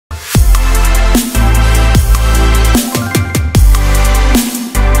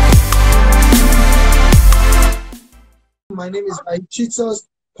My name is Vahid Chitsaz,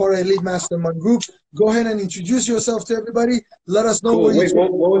 part of Elite Mastermind Group. Go ahead and introduce yourself to everybody. Let us know where Wait,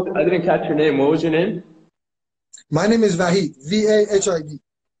 what was, I didn't catch your name. What was your name? My name is Vahid, V-A-H-I-D.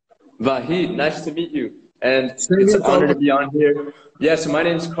 Vahid, nice to meet you. And Same it's here, an honor to Carlos. be on here. Yeah, so my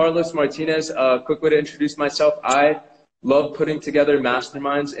name is Carlos Martinez. Quick way to introduce myself. I love putting together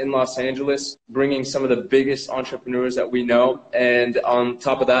masterminds in Los Angeles, bringing some of the biggest entrepreneurs that we know. And on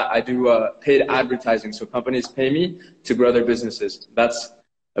top of that, I do paid advertising. So companies pay me to grow their businesses. That's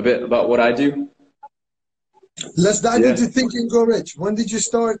a bit about what I do. Let's dive into Think and Grow Rich. When did you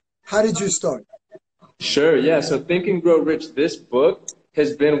start? How did you start? Sure, yeah. So Think and Grow Rich, this book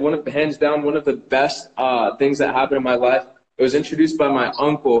has been hands down, one of the best things that happened in my life. It was introduced by my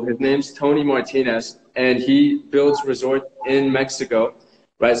uncle. His name's Tony Martinez, and he builds resorts in Mexico,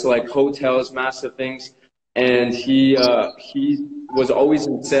 right? So like hotels, massive things. And he was always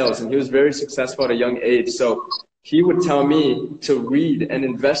in sales, and he was very successful at a young age. So he would tell me to read and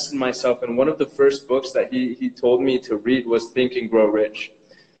invest in myself. And one of the first books that he told me to read was Think and Grow Rich.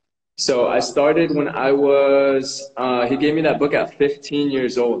 So I started when I was, he gave me that book at 15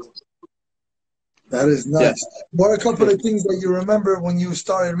 years old. That is nice. Yeah. What are a couple of things that you remember when you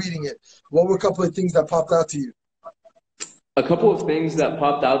started reading it? What were a couple of things that popped out to you? A couple of things that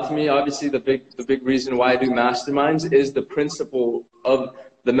popped out to me, obviously the big reason why I do masterminds is the principle of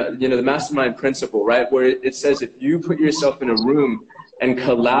the mastermind principle, right? Where it says if you put yourself in a room and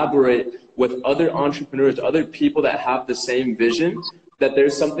collaborate with other entrepreneurs, other people that have the same vision, that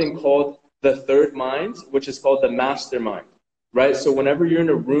there's something called the third mind, which is called the mastermind, right? So whenever you're in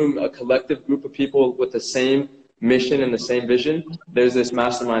a room, a collective group of people with the same mission and the same vision, there's this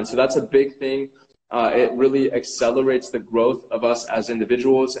mastermind. So that's a big thing. It really accelerates the growth of us as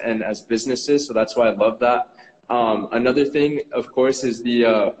individuals and as businesses. So that's why I love that. Another thing, of course, is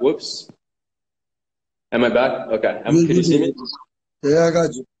the, whoops. Am I back? Okay. Can you see me? Yeah, I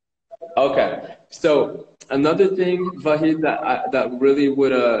got you. Okay. So another thing, Vahid, that really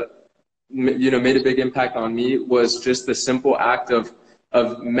would, made a big impact on me was just the simple act of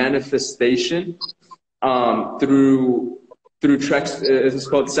manifestation through it's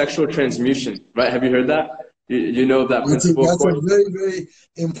called sexual transmutation, right? Have you heard that? You know that principle? That's a very, very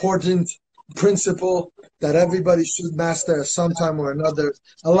important principle that everybody should master at some time or another.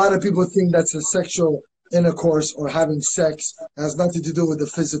 A lot of people think that's a sexual intercourse or having sex. It has nothing to do with the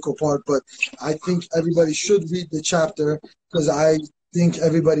physical part, but I think everybody should read the chapter because I think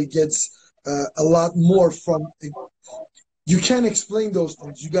everybody gets a lot more from it. You can't explain those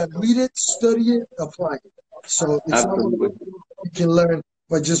things. You got to read it, study it, apply it. So it's not what you can learn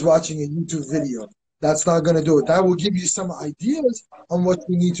by just watching a YouTube video. That's not going to do it. That will give you some ideas on what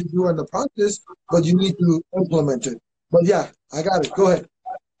you need to do in the process, but you need to implement it. But yeah, I got it. Go ahead.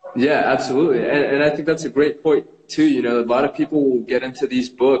 Yeah, absolutely. And I think that's a great point too. You know, a lot of people will get into these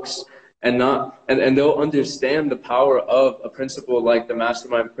books and they'll understand the power of a principle like the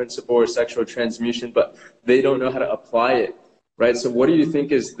mastermind principle or sexual transmutation, but they don't know how to apply it, right? So what do you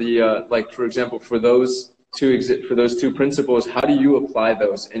think is the, like, for example, for those two principles, how do you apply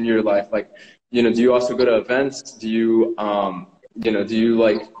those in your life? Like, do you also go to events? Do you, do you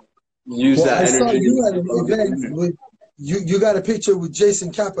like use that energy? I saw you at an event with, you got a picture with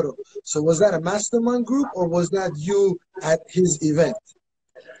Jason Capital. So was that a mastermind group or was that you at his event?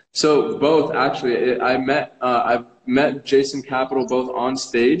 So both, actually. I've met Jason Capital both on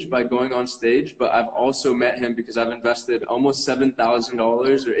stage by going on stage, but I've also met him because I've invested almost $7,000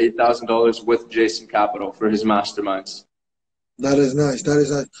 or $8,000 with Jason Capital for his masterminds. That is nice. That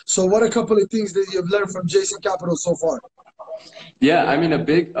is nice. So what a couple of things that you've learned from Jason Capital so far? Yeah, I mean, a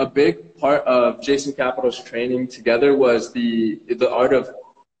big part of Jason Capital's training together was the art of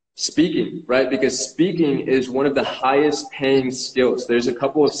speaking, right? Because speaking is one of the highest paying skills. There's a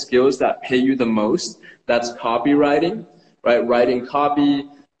couple of skills that pay you the most. That's copywriting, right? Writing copy,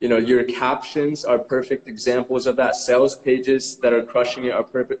 your captions are perfect examples of that. Sales pages that are crushing it are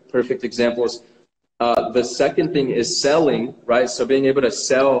perfect examples. The second thing is selling, right? So being able to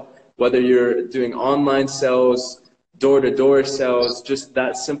sell, whether you're doing online sales, door-to-door sales, just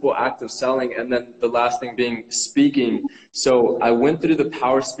that simple act of selling. And then the last thing being speaking. So I went through the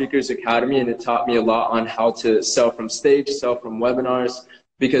Power Speakers Academy and it taught me a lot on how to sell from stage, sell from webinars,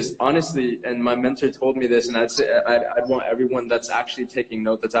 because honestly, and my mentor told me this, and I'd want everyone that's actually taking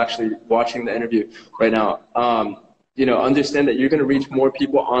note, that's actually watching the interview right now, understand that you're going to reach more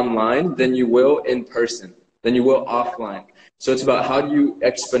people online than you will in person, than you will offline. So it's about how do you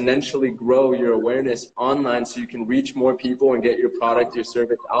exponentially grow your awareness online so you can reach more people and get your product, your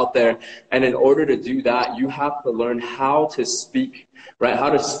service out there. And in order to do that, you have to learn how to speak, right?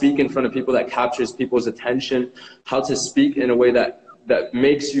 How to speak in front of people that captures people's attention, how to speak in a way that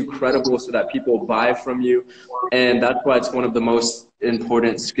makes you credible so that people buy from you. And that's why it's one of the most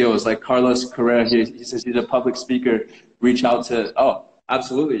important skills. Like Carlos Carrera, he says he's a public speaker. Reach out to, oh,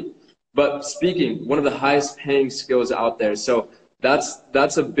 absolutely. But speaking, one of the highest paying skills out there. So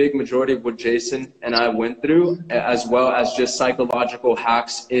that's a big majority of what Jason and I went through, as well as just psychological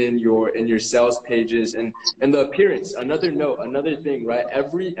hacks in your sales pages and the appearance. Another note, another thing, right?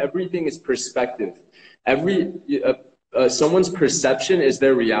 Everything is perspective. Someone's perception is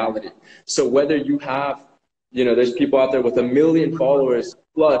their reality. So whether you have, there's people out there with 1 million followers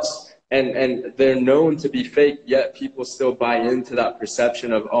plus, and they're known to be fake, yet people still buy into that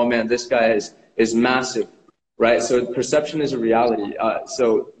perception of, oh man, this guy is massive, right? So perception is a reality.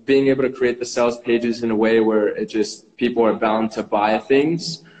 So being able to create the sales pages in a way where people are bound to buy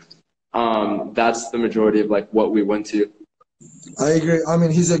things, that's the majority of like what we went to. I agree. I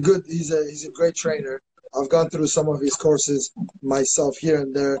mean, he's a great trainer. I've gone through some of his courses myself here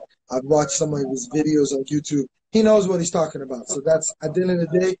and there. I've watched some of his videos on YouTube. He knows what he's talking about. So that's, at the end of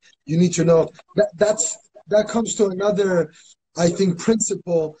the day, you need to know that comes to another, I think,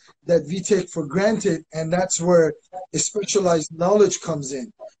 principle that we take for granted, and that's where a specialized knowledge comes in.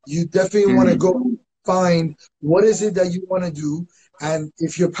 You definitely want to go find what is it that you want to do. And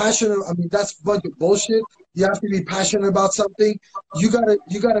if you're passionate, I mean, that's a bunch of bullshit. You have to be passionate about something. You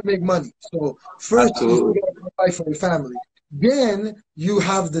gotta make money. So first, you gotta provide for your family. Then you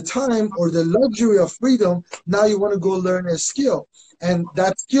have the time or the luxury of freedom. Now you want to go learn a skill, and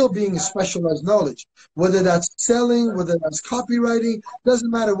that skill being specialized knowledge. Whether that's selling, whether that's copywriting,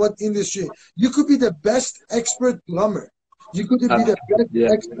 doesn't matter what industry. You could be the best expert plumber. You could be the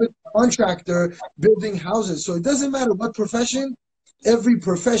best expert contractor building houses. So it doesn't matter what profession. Every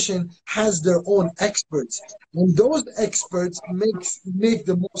profession has their own experts, and those experts make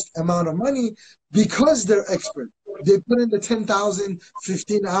the most amount of money because they're expert. They put in the 10,000,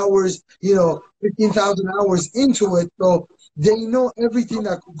 15 hours, 15,000 hours into it, so they know everything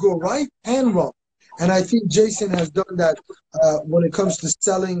that could go right and wrong. And I think Jason has done that when it comes to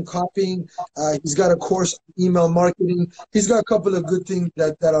selling, copying. He's got a course on email marketing. He's got a couple of good things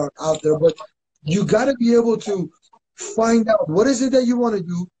that are out there, but you got to be able to find out what is it that you want to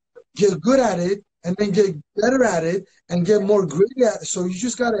do, get good at it, and then get better at it and get more great at it. So you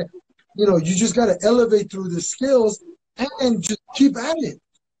just gotta, elevate through the skills and just keep at it.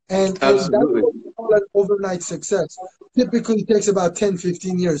 And that's what we call an overnight success. Typically takes about 10,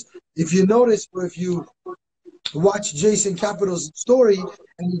 15 years. If you notice, or if you watch Jason Capital's story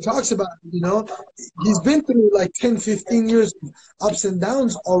and he talks about, he's been through like 10, 15 years of ups and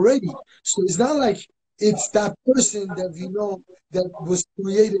downs already. So it's not like it's that person that that was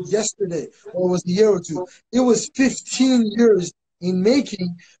created yesterday or was a year or two. It was 15 years in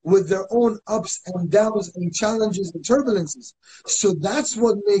making with their own ups and downs and challenges and turbulences. So that's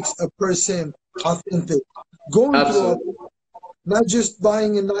what makes a person authentic. Going through not just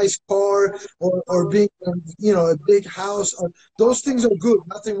buying a nice car or being, a big house. Those things are good.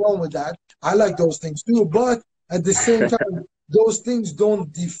 Nothing wrong with that. I like those things too. But at the same time, those things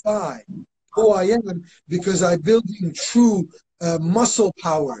don't define who I am, because I build in true muscle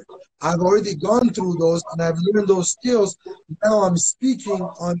power. I've already gone through those and I've learned those skills. Now I'm speaking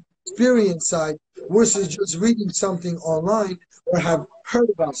on experience side versus just reading something online or have heard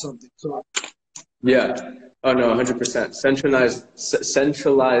about something. So yeah. Oh no, 100%.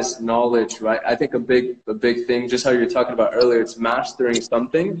 Centralized knowledge, right? I think a big thing, just how you were talking about earlier, it's mastering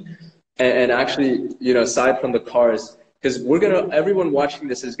something, and actually, aside from the cars, because everyone watching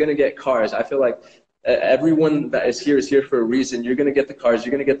this is gonna get cars. I feel like everyone that is here for a reason. You're gonna get the cars,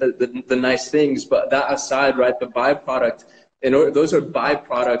 you're gonna get the nice things, but that aside, right? The byproduct, those are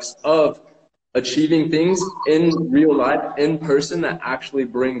byproducts of achieving things in real life, in person, that actually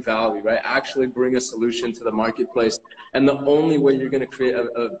bring value, right? Actually bring a solution to the marketplace. And the only way you're going to create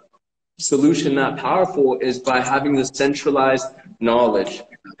a solution that powerful is by having the centralized knowledge,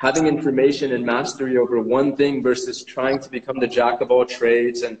 having information and mastery over one thing versus trying to become the jack of all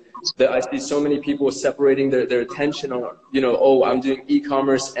trades. And I see so many people separating their attention on, I'm doing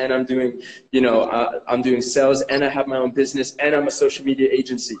e-commerce and I'm doing, I'm doing sales and I have my own business and I'm a social media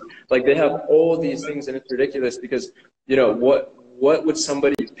agency. Like they have all these things and it's ridiculous because, what would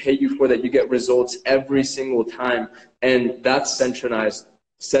somebody pay you for that you get results every single time? And that's centralized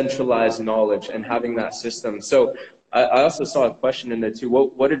knowledge and having that system. So I also saw a question in there too.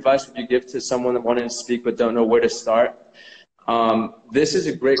 What advice would you give to someone that wanted to speak but don't know where to start? This is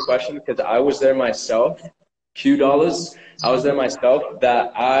a great question because I was there myself. $Q. I was there myself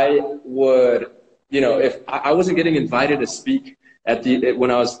that I would, you know, if I wasn't getting invited to speak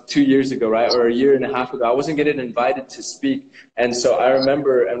when I was 2 years ago, right, or a year and a half ago, I wasn't getting invited to speak. And so I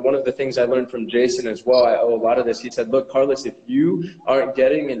remember, and one of the things I learned from Jason as well, I owe a lot of this. He said, look, Carlos, if you aren't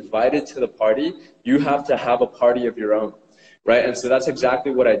getting invited to the party, you have to have a party of your own. Right, and so that's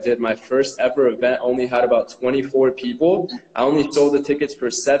exactly what I did. My first ever event only had about 24 people. I only sold the tickets for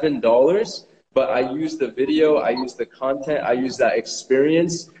 $7, but I used the video, I used the content, I used that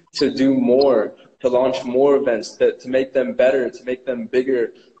experience to do more, to launch more events, to make them better, to make them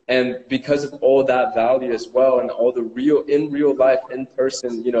bigger. And because of all that value as well, and all the real life, in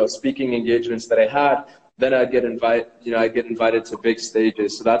person, you know, speaking engagements that I had, then I'd get invited to big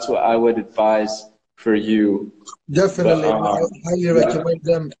stages. So that's what I would advise for you. Definitely, I highly recommend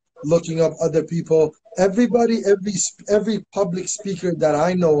them looking up other people. Everybody, every public speaker that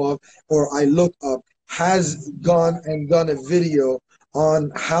I know of or I look up has gone and done a video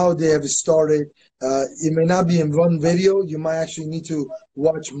on how they have started. It may not be in one video. You might actually need to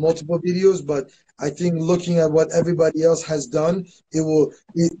watch multiple videos, but I think looking at what everybody else has done,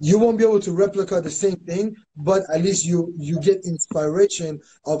 you won't be able to replicate the same thing, but at least you get inspiration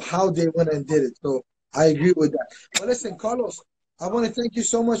of how they went and did it. So I agree with that. But listen, Carlos, I want to thank you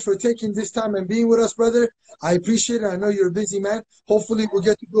so much for taking this time and being with us, brother. I appreciate it. I know you're a busy man. Hopefully we'll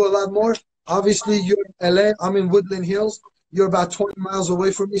get to do a lot more. Obviously, you're in LA. I'm in Woodland Hills. You're about 20 miles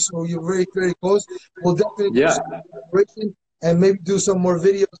away from me, so you're very, very close. We'll definitely do some collaboration and maybe do some more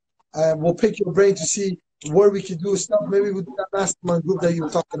videos. We'll pick your brain to see where we can do stuff. Maybe we'll do that mastermind group that you were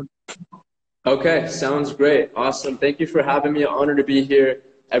talking about. Okay, sounds great. Awesome. Thank you for having me. An honor to be here.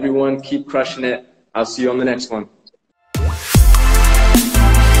 Everyone, keep crushing it. I'll see you on the next one.